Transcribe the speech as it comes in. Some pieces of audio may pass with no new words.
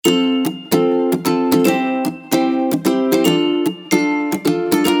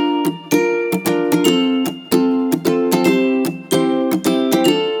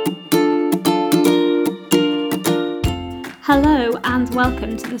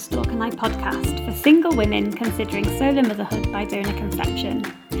to the Stalk and I podcast for single women considering solo motherhood by donor conception.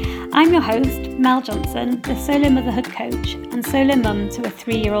 I'm your host, Mel Johnson, the solo motherhood coach and solo mum to a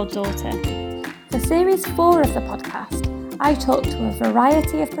 3-year-old daughter. For series 4 of the podcast, I talk to a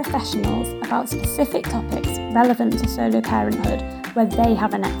variety of professionals about specific topics relevant to solo parenthood where they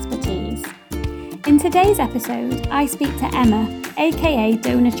have an expertise. In today's episode, I speak to Emma, aka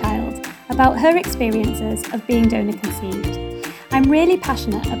Donor Child, about her experiences of being donor conceived. I'm really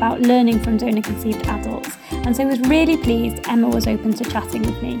passionate about learning from donor conceived adults, and so I was really pleased Emma was open to chatting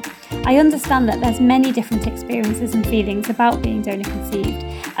with me. I understand that there's many different experiences and feelings about being donor conceived,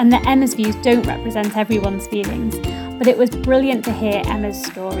 and that Emma's views don't represent everyone's feelings, but it was brilliant to hear Emma's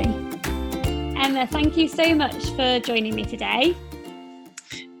story. Emma, thank you so much for joining me today.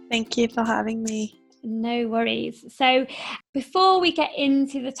 Thank you for having me. No worries. So before we get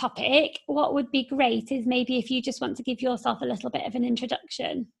into the topic, what would be great is maybe if you just want to give yourself a little bit of an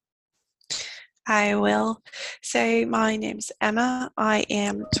introduction. I will. So my name's Emma. I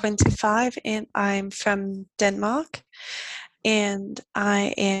am 25 and I'm from Denmark, and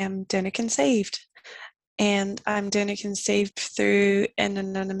I am donor conceived. And I'm donor conceived through an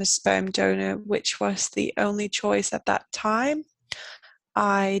anonymous sperm donor, which was the only choice at that time.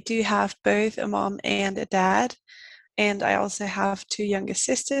 I do have both a mom and a dad, and I also have 2 younger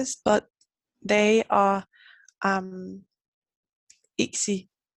sisters, but they are ICSI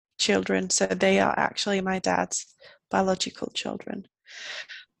children, so they are actually my dad's biological children.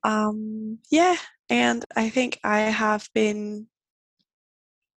 And I think I have been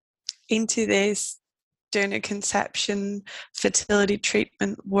into this donor conception fertility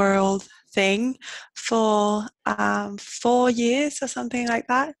treatment world thing for 4 years or something like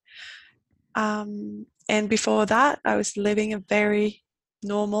that. And before that, I was living a very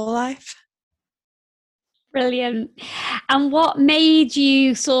normal life. Brilliant. And what made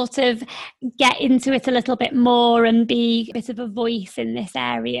you sort of get into it a little bit more and be a bit of a voice in this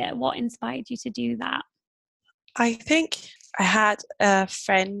area? What inspired you to do that? I think I had a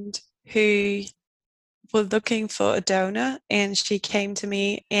friend who was looking for a donor, and she came to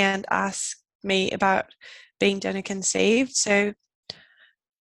me and asked me about being donor conceived. So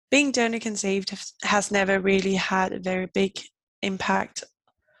being donor conceived has never really had a very big impact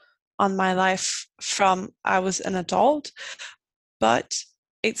on my life from I was an adult, but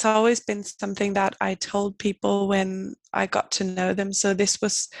it's always been something that I told people when I got to know them. So this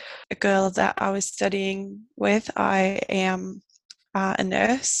was a girl that I was studying with. I am a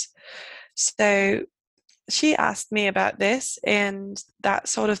nurse. So she asked me about this, and that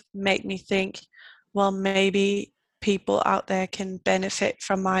sort of made me think, well, maybe people out there can benefit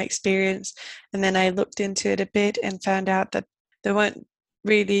from my experience. And then I looked into it a bit and found out that there weren't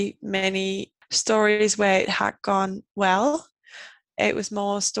really many stories where it had gone well. It was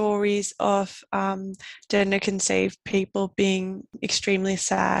more stories of donor conceived people being extremely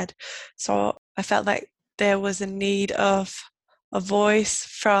sad. So I felt like there was a need of a voice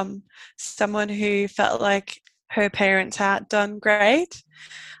from someone who felt like her parents had done great,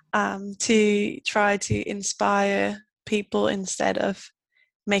 to try to inspire people instead of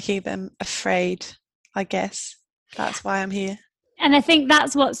making them afraid, I guess. That's why I'm here. And I think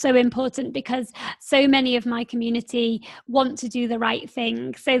that's what's so important, because so many of my community want to do the right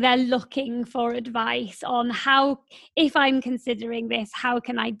thing. So they're looking for advice on how, if I'm considering this, how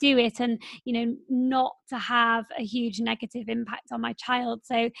can I do it? And, not to have a huge negative impact on my child.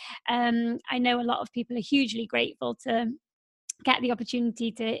 So I know a lot of people are hugely grateful to get the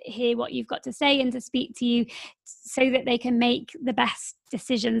opportunity to hear what you've got to say and to speak to you so that they can make the best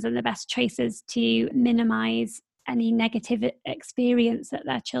decisions and the best choices to minimize any negative experience that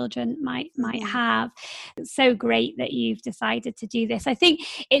their children might have. It's so great that you've decided to do this. I think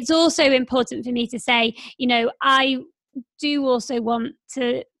it's also important for me to say, I do also want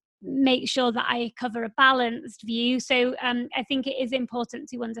to make sure that I cover a balanced view. So I think it is important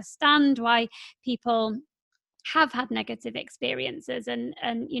to understand why people have had negative experiences and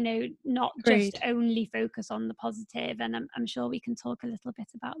not Great. just only focus on the positive, and I'm sure we can talk a little bit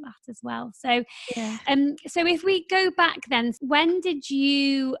about that as well. So Yeah. So if we go back then, when did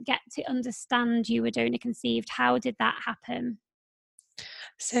you get to understand you were donor conceived? How did that happen?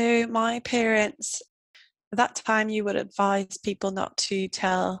 So my parents, at that time, you would advise people not to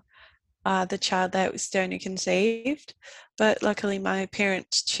tell the child that was donor conceived, but luckily my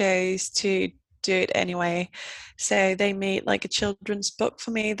parents chose to do it anyway. So they made like a children's book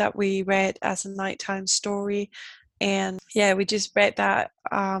for me that we read as a nighttime story, and we just read that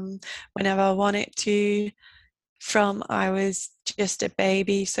whenever I wanted to, from I was just a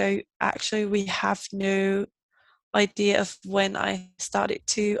baby. So actually we have no idea of when I started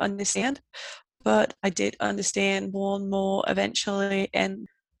to understand, but I did understand more and more eventually, and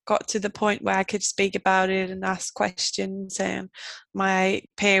got to the point where I could speak about it and ask questions, and my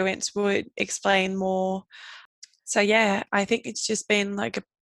parents would explain more. So yeah, I think it's just been like a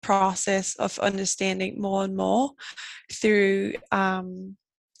process of understanding more and more through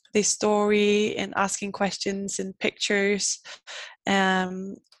this story and asking questions and pictures,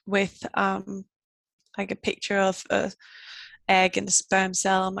 um, with like a picture of a egg and a sperm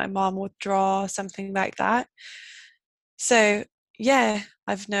cell. My mom would draw something like that. So yeah,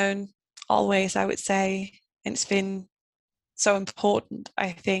 I've known always, I would say, and it's been so important,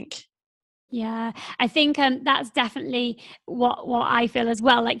 I think. Yeah, I think that's definitely what I feel as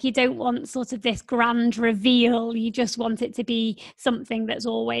well. Like, you don't want sort of this grand reveal. You just want it to be something that's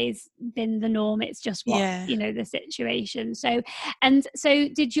always been the norm. It's just what, Yeah. the situation. So, and so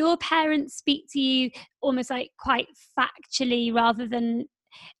did your parents speak to you almost like quite factually rather than,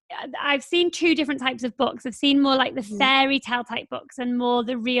 I've seen two different types of books. I've seen more like the Mhm. fairy tale type books and more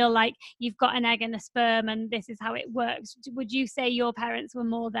the real, like, you've got an egg and a sperm and this is how it works. Would you say your parents were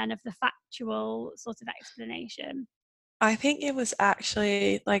more then of the factual sort of explanation? I think it was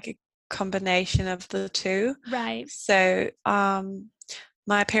actually like a combination of the two. Right. So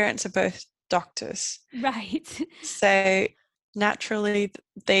my parents are both doctors. Right. So naturally,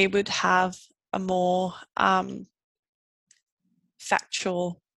 they would have a more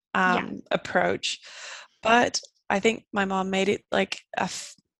factual Yeah. approach. But I think my mom made it like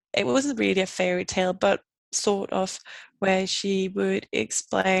it wasn't really a fairy tale, but sort of, where she would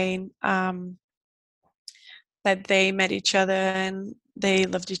explain that they met each other and they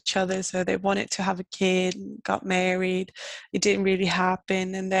loved each other, so they wanted to have a kid and got married. It didn't really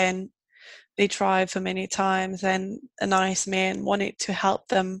happen, and then they tried for many times, and a nice man wanted to help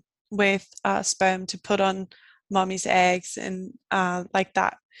them with sperm to put on mommy's eggs and like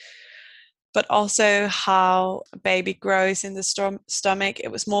that. But also how a baby grows in the stomach,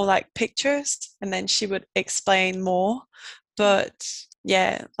 it was more like pictures, and then she would explain more. But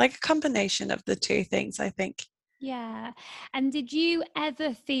yeah, like a combination of the two things, I think. Yeah. And did you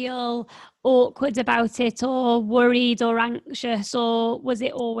ever feel awkward about it or worried or anxious, or was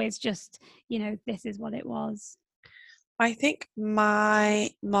it always just, this is what it was? I think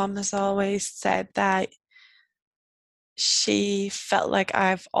my mom has always said that she felt like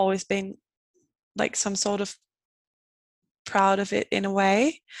I've always been like some sort of proud of it in a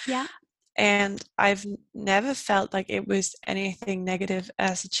way. Yeah. And I've never felt like it was anything negative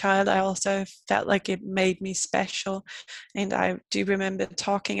as a child. I also felt like it made me special. And I do remember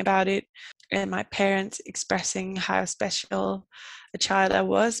talking about it and my parents expressing how special a child I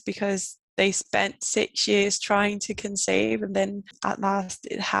was, because they spent 6 years trying to conceive, and then at last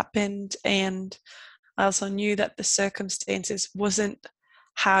it happened. And I also knew that the circumstances wasn't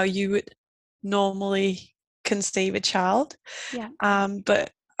how you would normally conceive a child. Yeah.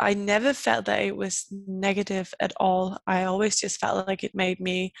 But I never felt that it was negative at all. I always just felt like it made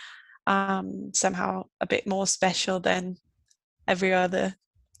me somehow a bit more special than every other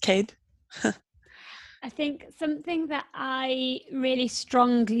kid. I think something that I really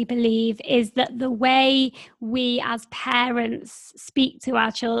strongly believe is that the way we as parents speak to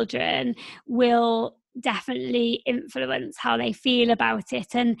our children will definitely influence how they feel about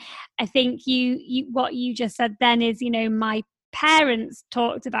it. And I think you what you just said then is, my parents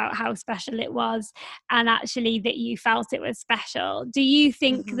talked about how special it was, and actually that you felt it was special. Do you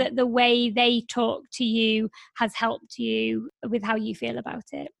think Mhm. that the way they talk to you has helped you with how you feel about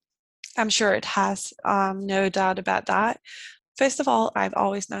it? I'm sure it has, no doubt about that. First of all, I've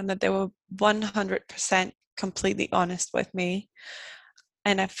always known that they were 100% completely honest with me.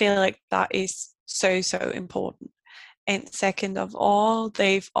 And I feel like that is so, so important. And second of all,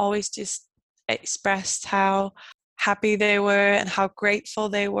 they've always just expressed how happy they were and how grateful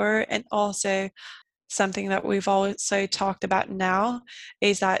they were. And also, something that we've also talked about now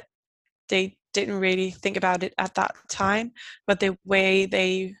is that they didn't really think about it at that time, but the way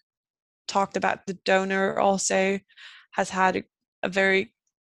they talked about the donor also has had a very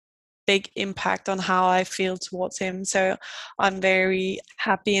big impact on how I feel towards him. So I'm very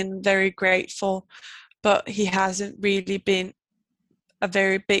happy and very grateful, but he hasn't really been a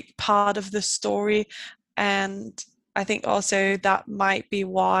very big part of the story. And I think also that might be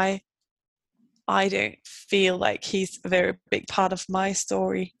why I don't feel like he's a very big part of my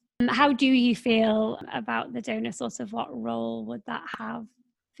story. How do you feel about the donor? Sort of what role would that have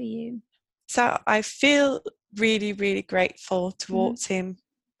for you? So I feel really, really grateful Mhm. towards him.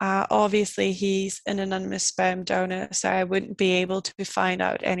 Obviously, he's an anonymous sperm donor, so I wouldn't be able to find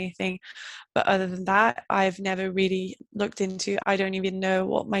out anything. But other than that, I've never really looked into, I don't even know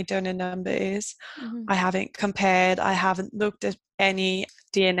what my donor number is. Mm-hmm. I haven't compared, I haven't looked at any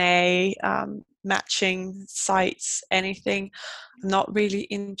DNA matching sites, anything. I'm not really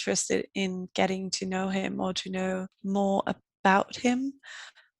interested in getting to know him or to know more about him.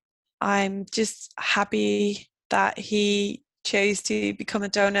 I'm just happy that he chose to become a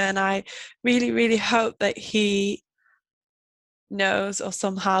donor, and I really, really hope that he knows or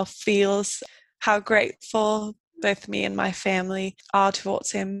somehow feels how grateful both me and my family are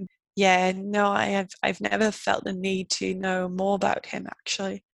towards him. Yeah, no, I've never felt the need to know more about him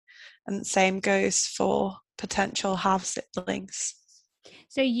actually. And the same goes for potential half siblings.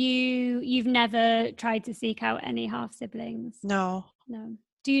 So you've never tried to seek out any half siblings? No. No.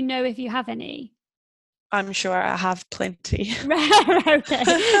 Do you know if you have any? I'm sure I have plenty. Okay.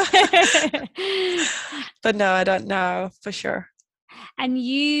 But no, I don't know for sure. And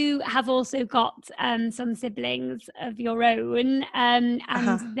you have also got some siblings of your own, and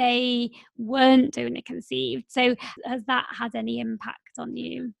they weren't donor conceived. So has that had any impact on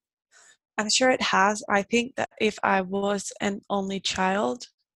you? I'm sure it has. I think that if I was an only child,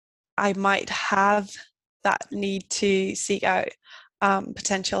 I might have that need to seek out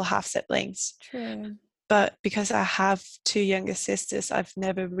potential half siblings. True. But because I have two younger sisters, I've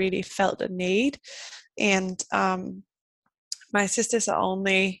never really felt the need. And my sisters are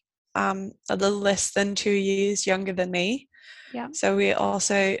only a little less than 2 years younger than me. Yeah. So we're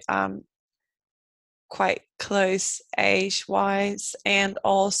also quite close age-wise, and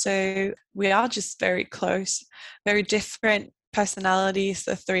also we are just very close, very different personalities,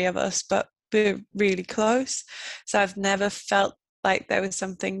 the three of us, but we're really close. So I've never felt like there was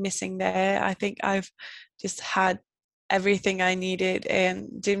something missing there. I think I've just had everything I needed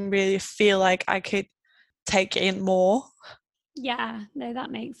and didn't really feel like I could take in more. Yeah, no,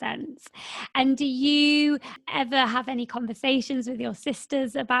 that makes sense. And do you ever have any conversations with your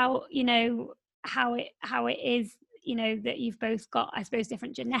sisters about, how it is, that you've both got, I suppose,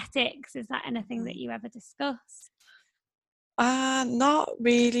 different genetics? Is that anything that you ever discuss? Not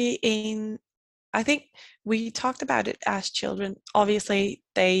really I think we talked about it as children. Obviously,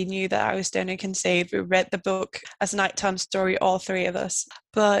 they knew that I was donor conceived. We read the book as a nighttime story, all three of us.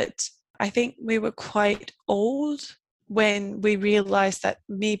 But I think we were quite old when we realized that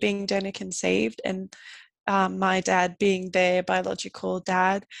me being donor conceived and my dad being their biological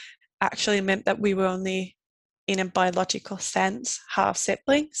dad actually meant that we were only, in a biological sense, half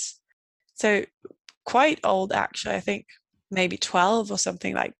siblings. So quite old, actually. I think maybe 12 or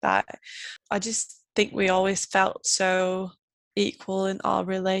something like that. I just think we always felt so equal in our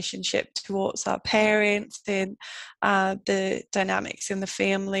relationship towards our parents, and the dynamics in the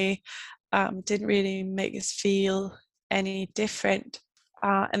family didn't really make us feel any different.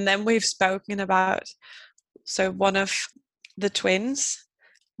 And then we've spoken about, so one of the twins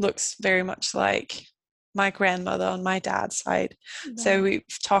looks very much like my grandmother on my dad's side. Right. So we've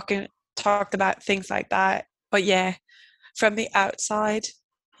talked about things like that. But yeah, from the outside,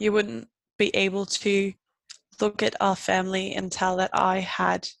 you wouldn't be able to look at our family and tell that I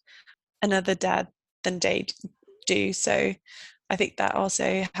had another dad than they do. So I think that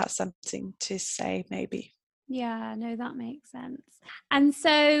also has something to say, maybe. Yeah, no, that makes sense. And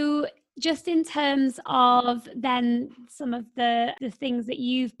so just in terms of then some of the things that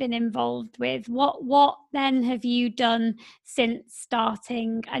you've been involved with, what then have you done since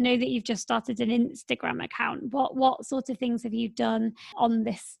starting? I know that you've just started an Instagram account. What sort of things have you done on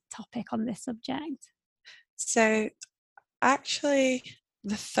this topic, on this subject? So actually,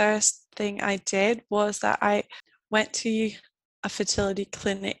 the first thing I did was that I went to a fertility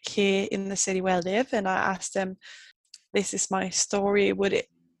clinic here in the city where I live, and I asked them, this is my story, would it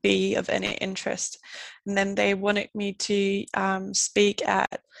be of any interest? And then they wanted me to speak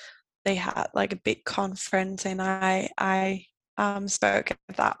at, they had like a big conference, and I spoke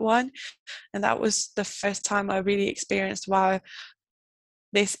at that one, and that was the first time I really experienced, wow,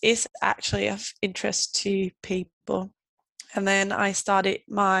 this is actually of interest to people. And then I started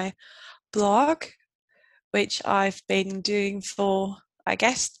my blog, which I've been doing for, I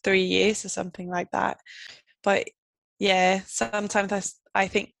guess, 3 years or something like that. But yeah, sometimes I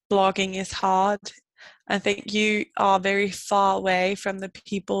think blogging is hard. I think you are very far away from the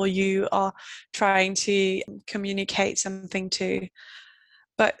people you are trying to communicate something to.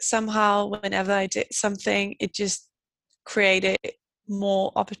 But somehow, whenever I did something, it just created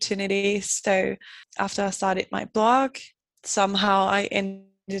more opportunities. So after I started my blog, somehow I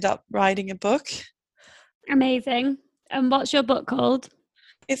ended up writing a book. Amazing. And what's your book called?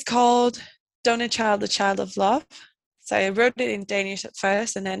 It's called Donor Child, the Child of Love. So I wrote it in Danish at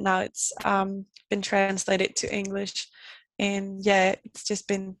first, and then now it's been translated to English. And yeah, it's just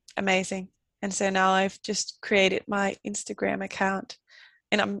been amazing. And so now I've just created my Instagram account,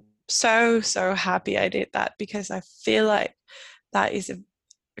 and I'm so happy I did that, because I feel like that is a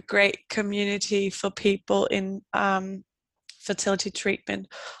great community for people in fertility treatment,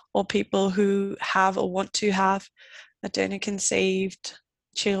 or people who have or want to have a donor conceived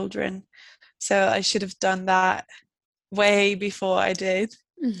children. So I should have done that way before I did,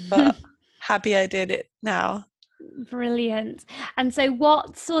 but happy I did it now. Brilliant. And so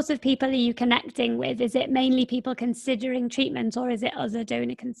what sort of people are you connecting with? Is it mainly people considering treatment, or is it other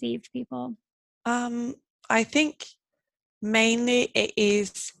donor conceived people? I think mainly it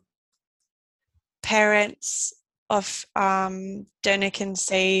is parents of donor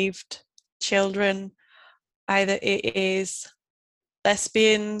conceived children. Either it is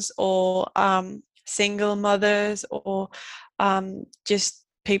lesbians, or single mothers, or just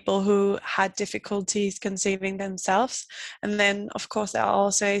people who had difficulties conceiving themselves. And then, of course, there are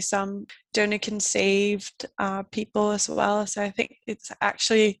also some donor conceived people as well. So I think it's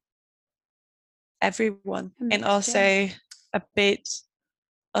actually everyone, and also a bit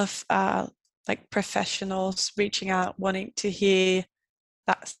of like professionals reaching out, wanting to hear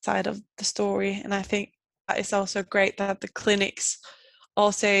that side of the story. And I think that is also great that the clinics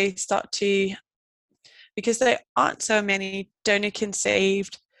also start to, because there aren't so many donor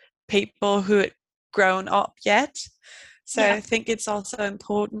conceived people who had grown up yet. So I think it's also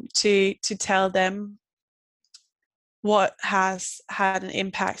important to tell them what has had an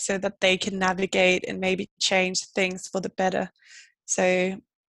impact, so that they can navigate and maybe change things for the better. So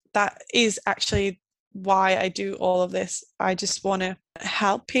that is actually why I do all of this. I just want to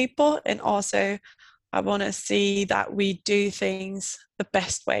help people, and also I want to see that we do things the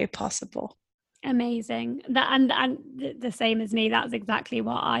best way possible. Amazing. That and the same as me, that's exactly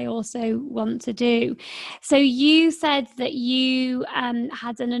what I also want to do. So you said that you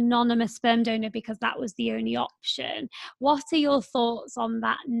had an anonymous sperm donor because that was the only option. What are your thoughts on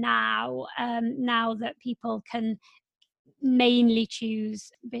that now, now that people can mainly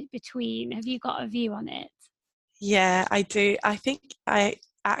choose between? Have you got a view on it? Yeah, I do. I think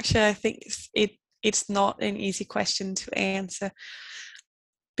it's not an easy question to answer,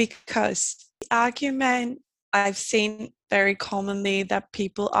 because the argument I've seen very commonly, that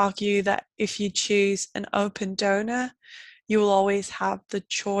people argue that if you choose an open donor, you will always have the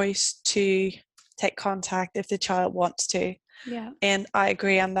choice to take contact if the child wants to. Yeah. And I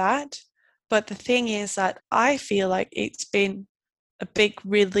agree on that. But the thing is that I feel like it's been a big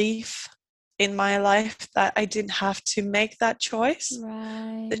relief in my life that I didn't have to make that choice.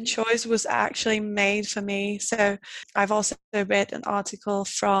 Right. The choice was actually made for me. So I've also read an article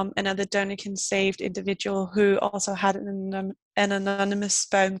from another donor conceived individual who also had an anonymous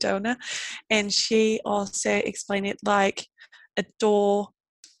sperm donor, and she also explained it like a door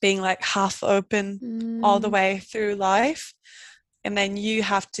being like half open all the way through life, and then you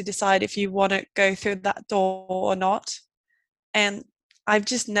have to decide if you want to go through that door or not. And I've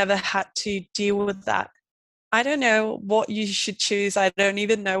just never had to deal with that. I don't know what you should choose. I don't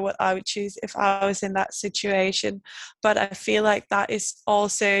even know what I would choose if I was in that situation. But I feel like that is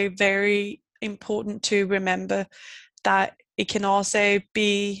also very important to remember, that it can also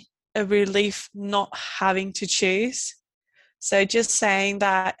be a relief not having to choose. So just saying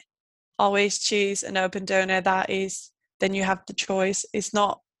that always choose an open donor, that is, then you have the choice, is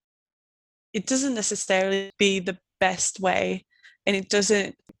not, it doesn't necessarily be the best way, and it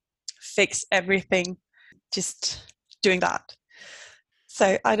doesn't fix everything just doing that.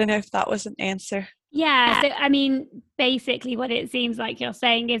 So I don't know if that was an answer. Yeah, so I mean, basically what it seems like you're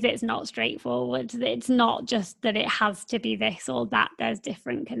saying is it's not straightforward. It's not just that it has to be this or that. There's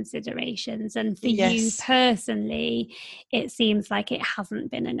different considerations. And for you personally, it seems like it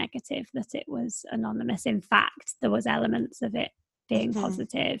hasn't been a negative that it was anonymous. In fact, there was elements of it being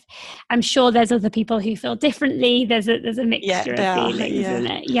positive. I'm sure there's other people who feel differently. There's a mixture of feelings, isn't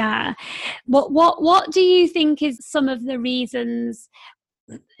it? Yeah. What do you think is some of the reasons,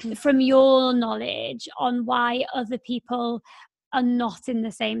 from your knowledge, on why other people are not in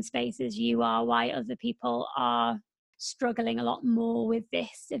the same space as you are, why other people are struggling a lot more with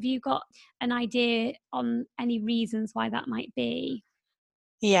this? Have you got an idea on any reasons why that might be?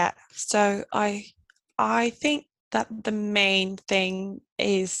 Yeah, so I think that the main thing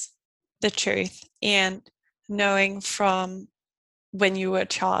is the truth, and knowing from when you were a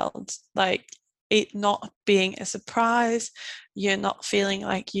child, like it not being a surprise, you're not feeling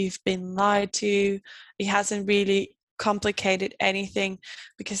like you've been lied to, it hasn't really complicated anything,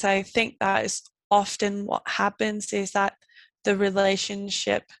 because I think that is often what happens, is that the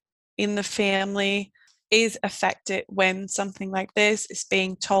relationship in the family is affected when something like this is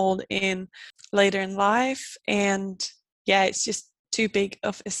being told in later in life. And yeah, it's just too big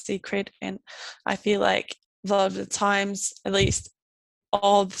of a secret. And I feel like a lot of the times, at least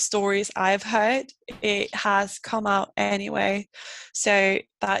all the stories I've heard, it has come out anyway. So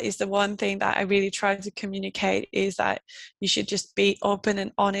that is the one thing that I really try to communicate, is that you should just be open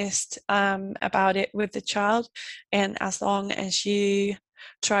and honest about it with the child. And as long as you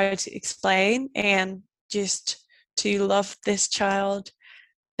try to explain and just to love this child,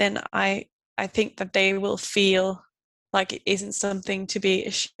 then I think that they will feel like it isn't something to be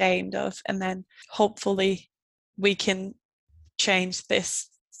ashamed of. And then hopefully we can change this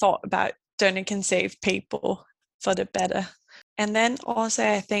thought about donor conceived people for the better. And then also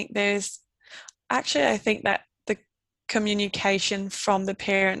I think that the communication from the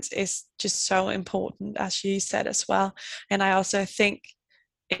parents is just so important, as you said as well. And I also think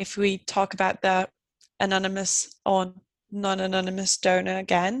if we talk about the anonymous or non-anonymous donor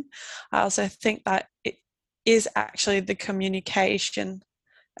again, I also think that it is actually the communication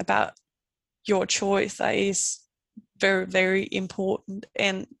about your choice that is very, very important,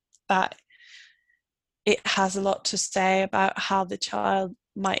 and that it has a lot to say about how the child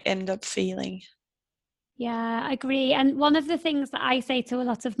might end up feeling. Yeah, I agree. And one of the things that I say to a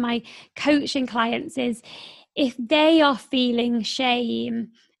lot of my coaching clients is, if they are feeling shame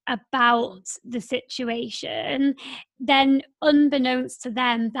about the situation, then unbeknownst to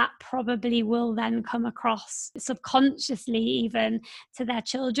them, that probably will then come across subconsciously even to their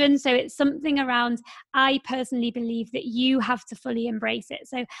children. So it's something around, I personally believe that you have to fully embrace it.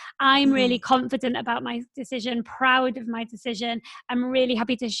 So I'm really confident about my decision, proud of my decision. I'm really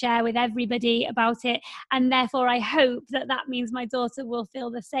happy to share with everybody about it. And therefore, I hope that that means my daughter will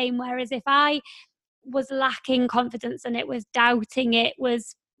feel the same. Whereas if I was lacking confidence and it was doubting, it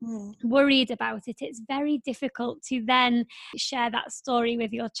was worried about it, it's very difficult to then share that story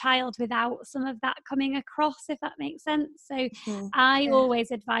with your child without some of that coming across, if that makes sense. So I always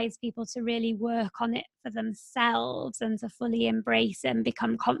advise people to really work on it for themselves and to fully embrace and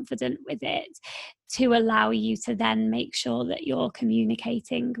become confident with it, to allow you to then make sure that you're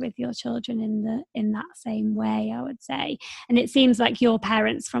communicating with your children in that same way, I would say. And it seems like your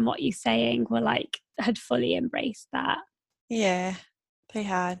parents, from what you're saying, were like, had fully embraced that. Yeah, they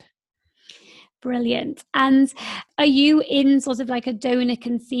had. Brilliant. And are you in sort of like a donor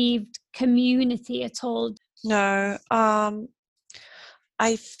conceived community at all? No,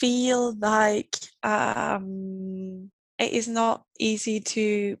 I feel like it is not easy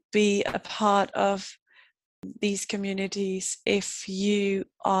to be a part of these communities if you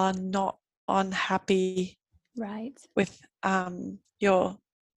are not unhappy with your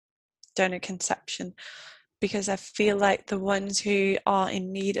donor conception, because I feel like the ones who are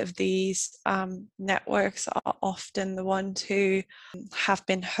in need of these networks are often the ones who have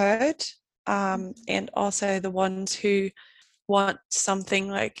been heard, and also the ones who want something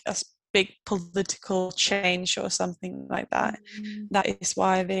like a big political change or something like that. That is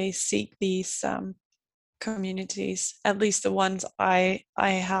why they seek these communities, at least the ones I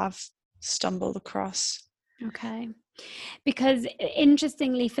have stumbled across. Okay. Because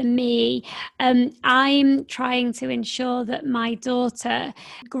interestingly for me, I'm trying to ensure that my daughter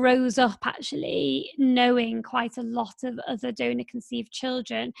grows up actually knowing quite a lot of other donor conceived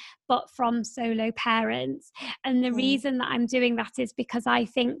children, but from solo parents. And the reason that I'm doing that is because I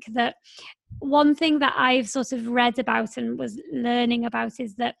think that one thing that I've sort of read about and was learning about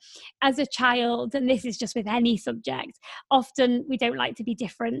is that as a child, and this is just with any subject, often we don't like to be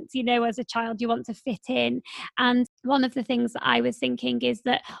different. You know, as a child, you want to fit in. And one of the things that I was thinking is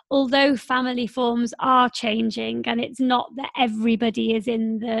that although family forms are changing and it's not that everybody is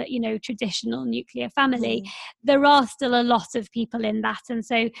in the, you know, traditional nuclear family, there are still a lot of people in that. And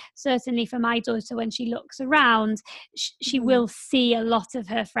so certainly for my daughter, when she looks around, she will see a lot of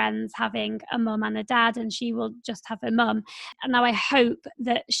her friends having a mum and a dad, and she will just have a mum. And now I hope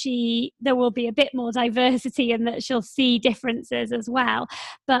that there will be a bit more diversity and that she'll see differences as well.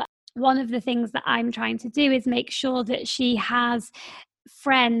 But one of the things that I'm trying to do is make sure that she has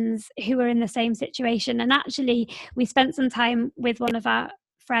friends who are in the same situation. And actually, we spent some time with one of our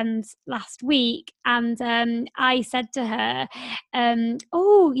friends last week, and I said to her,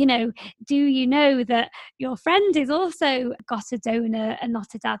 oh, you know, do you know that your friend is also got a donor and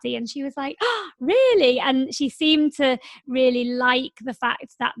not a daddy? And she was like, oh, really? And she seemed to really like the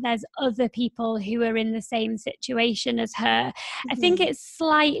fact that there's other people who are in the same situation as her. I think it's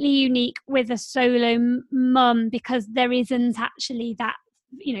slightly unique with a solo mum because there isn't actually that,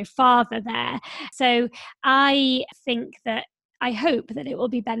 you know, father there. So I think that, I hope that it will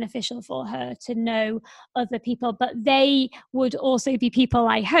be beneficial for her to know other people, but they would also be people,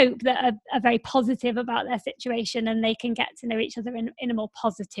 I hope, that are very positive about their situation, and they can get to know each other in a more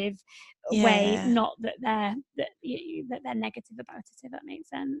positive way, not that they're negative about it, if that makes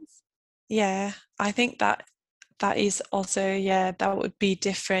sense. Yeah, I think that is also, that would be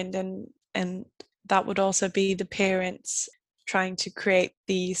different, and that would also be the parents trying to create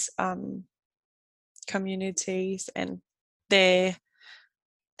these communities, and their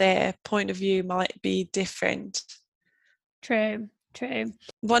point of view might be different. True.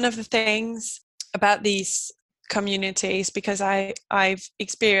 One of the things about these communities, because I've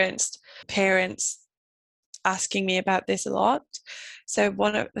experienced parents asking me about this a lot. So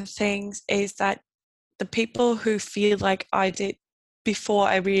one of the things is that the people who feel like I did before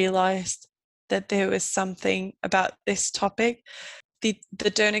I realized that there was something about this topic, the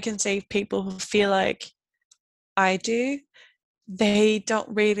donor conceived people who feel like I do, they don't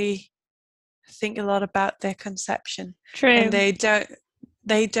really think a lot about their conception. True. And they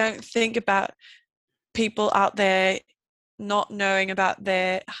don't think about people out there not knowing about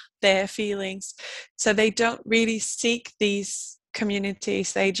their feelings. So they don't really seek these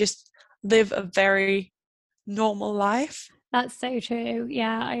communities. They just live a very normal life. That's so true.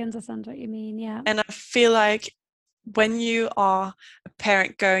 Yeah, I understand what you mean. Yeah. And I feel like when you are a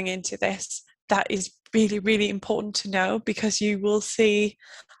parent going into this, that is really, really important to know, because you will see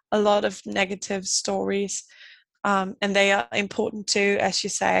a lot of negative stories, and they are important too, as you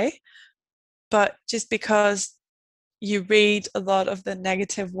say. But just because you read a lot of the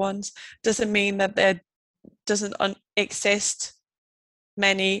negative ones doesn't mean that there doesn't exist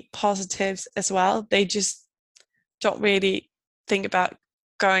many positives as well. They just don't really think about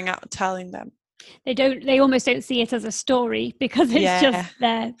going out and telling them. They almost don't see it as a story because it's just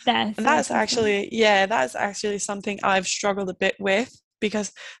their and that's actually something I've struggled a bit with,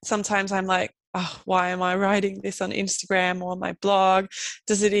 because sometimes I'm like, oh, why am I writing this on Instagram or on my blog?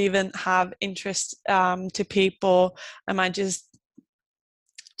 Does it even have interest to people? Am I just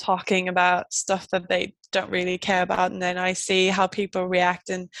talking about stuff that they don't really care about? And then I see how people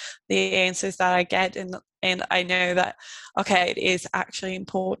react and the answers that I get, and I know that, okay, it is actually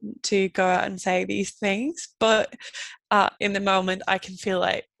important to go out and say these things, but in the moment I can feel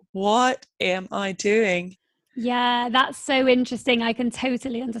like, what am I doing? Yeah, that's so interesting. I can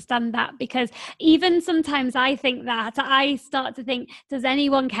totally understand that, because even sometimes I think that I start to think, does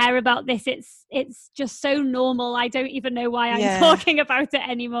anyone care about this? It's just so normal. I don't even know why I'm talking about it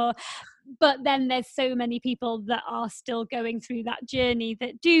anymore. But then there's so many people that are still going through that journey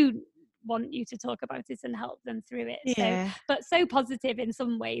that do want you to talk about it and help them through it. So, but so positive in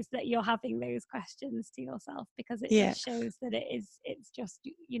some ways that you're having those questions to yourself, because it just shows that it's just,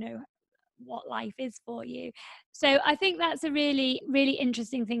 you know, what life is for you. So I think that's a really, really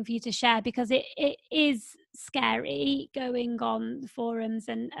interesting thing for you to share, because it is scary going on forums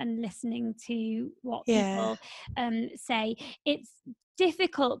and listening to what people say. It's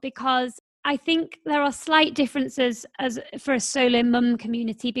difficult because I think there are slight differences as for a solo mum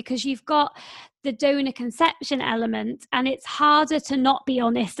community, because you've got the donor conception element, and it's harder to not be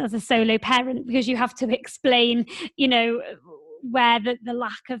honest as a solo parent, because you have to explain, you know, where the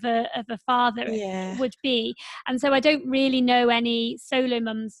lack of a father would be. And so I don't really know any solo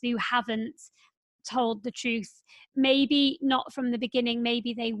mums who haven't told the truth. Maybe not from the beginning,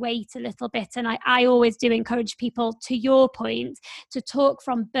 maybe they wait a little bit. And I always do encourage people, to your point, to talk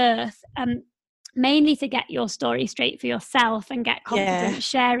from birth, mainly to get your story straight for yourself and get confidence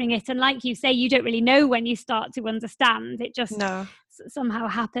sharing it. And like you say, you don't really know when you start to understand. It just somehow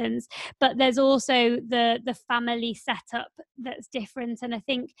happens. But there's also the family setup that's different. And I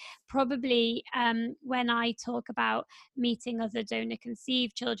think probably when I talk about meeting other donor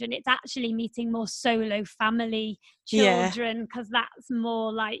conceived children, it's actually meeting more solo family children, because that's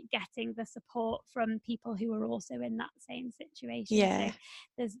more like getting the support from people who are also in that same situation.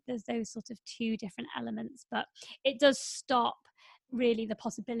 So there's those sort of two different elements, but it does stop really the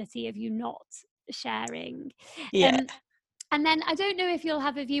possibility of you not sharing. And then I don't know if you'll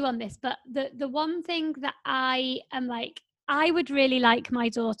have a view on this, but the one thing that I am like, I would really like my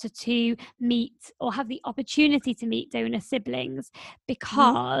daughter to meet or have the opportunity to meet donor siblings, Mhm.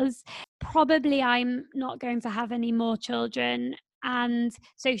 because probably I'm not going to have any more children. And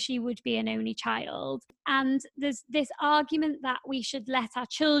so she would be an only child. And there's this argument that we should let our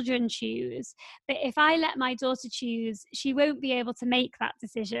children choose. But if I let my daughter choose, she won't be able to make that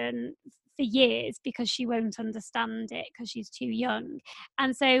decision for years because she won't understand it because she's too young.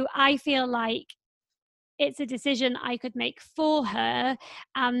 And so I feel like it's a decision I could make for her.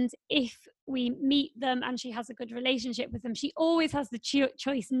 And if we meet them and she has a good relationship with them, she always has the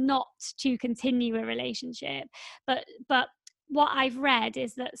choice not to continue a relationship. But what I've read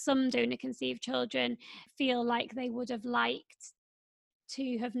is that some donor conceived children feel like they would have liked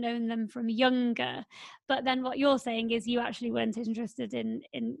to have known them from younger. But then what you're saying is you actually weren't interested in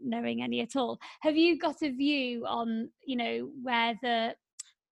knowing any at all. Have you got a view on, whether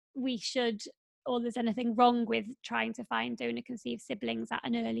we should, or there's anything wrong with trying to find donor conceived siblings at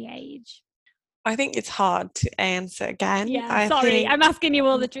an early age? I think it's hard to answer again. Yeah, I sorry, think, I'm asking you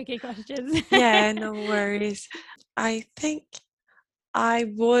all the tricky questions. yeah, no worries. I think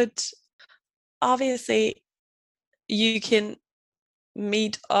I would, obviously, you can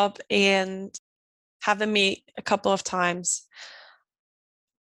meet up and have a meet a couple of times,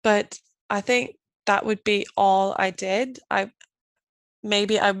 but I think that would be all I did.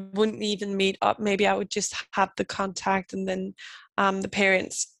 Maybe I wouldn't even meet up. Maybe I would just have the contact, and then the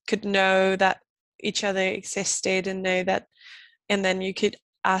parents could know that each other existed and know that, and then you could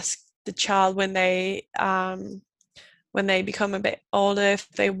ask the child when they become a bit older if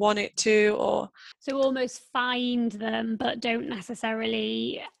they wanted to, or So almost find them, but don't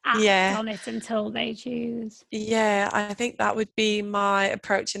necessarily act yeah, on it until they choose. yeah, I think that would be my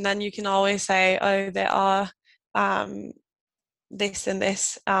approach. And then you can always say, oh, there are um, this and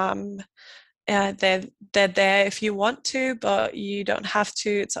this. They're there if you want to, but you don't have to.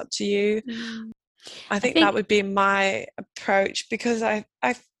 It's up to you. Mm. I I think that think would be my approach, because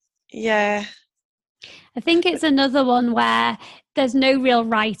yeah, I think it's another one where there's no real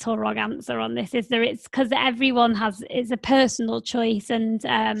right or wrong answer on this, is there? It's because everyone it's a personal choice, and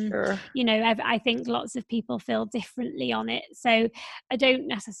sure, I think lots of people feel differently on it. So I don't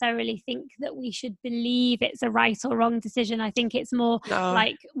necessarily think that we should believe it's a right or wrong decision. I think it's more no,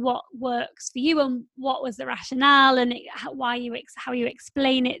 like what works for you and what was the rationale, and how you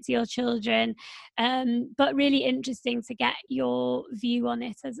explain it to your children. But really interesting to get your view on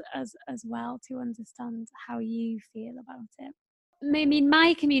it as well, to understand how you feel about it. I mean,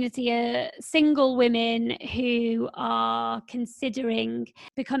 my community are single women who are considering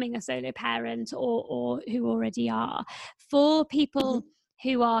becoming a solo parent, or who already are. For mhm. people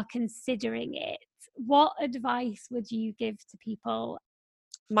who are considering it, what advice would you give to people?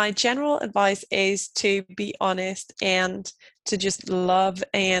 My general advice is to be honest and to just love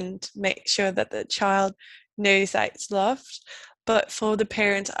and make sure that the child knows that it's loved. But for the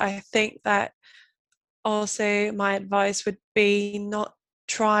parent, I think that also my advice would be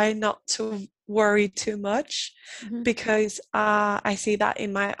try not to worry too much, Mhm. because I see that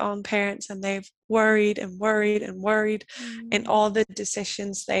in my own parents, and they've worried and worried and worried, and Mm. all the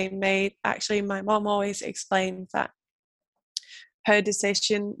decisions they made. Actually, my mom always explained that her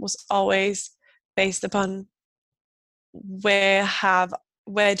decision was always based upon where have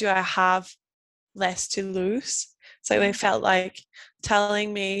where do I have less to lose. So they Yeah. felt like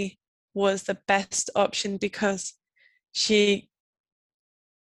telling me was the best option, because she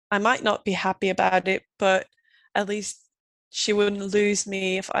I might not be happy about it, but at least she wouldn't lose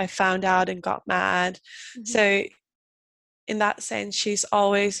me if I found out and got mad. Mhm. So in that sense, she's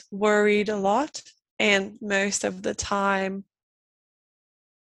always worried a lot, and most of the time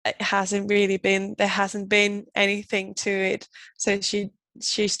there hasn't been anything to it. So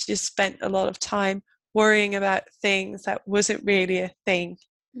she's just spent a lot of time worrying about things that wasn't really a thing.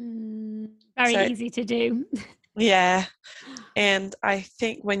 Very So easy to do. yeah, and I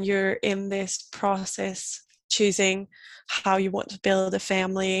think when you're in this process, choosing how you want to build a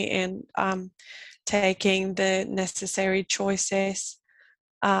family, and taking the necessary choices,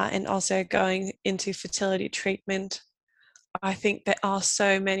 and also going into fertility treatment, I think there are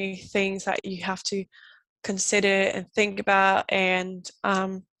so many things that you have to consider and think about, and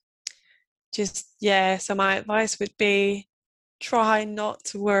just yeah. So my advice would be, try not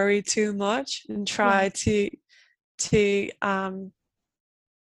to worry too much, and Yeah. try to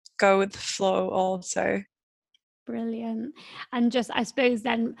go with the flow also. Brilliant. And just, I suppose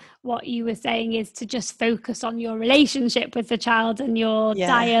then what you were saying is to just focus on your relationship with the child and your Yeah.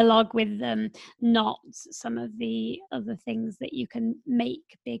 dialogue with them, not some of the other things that you can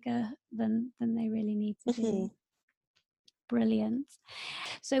make bigger than they really need to Hmm. be. Brilliant.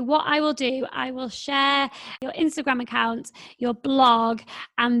 So what I will do, I will share your Instagram account, your blog,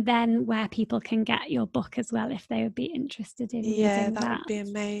 and then where people can get your book as well if they would be interested in reading that would be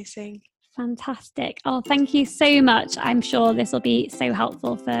amazing. Fantastic. Oh, thank you so much. I'm sure this will be so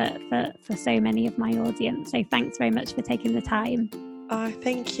helpful for so many of my audience. So thanks very much for taking the time. Oh,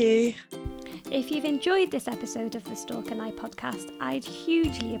 thank you. If you've enjoyed this episode of the Stalk and I podcast, I'd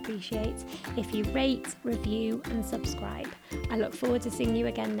hugely appreciate if you rate, review and subscribe. I look forward to seeing you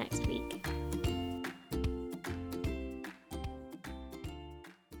again next week.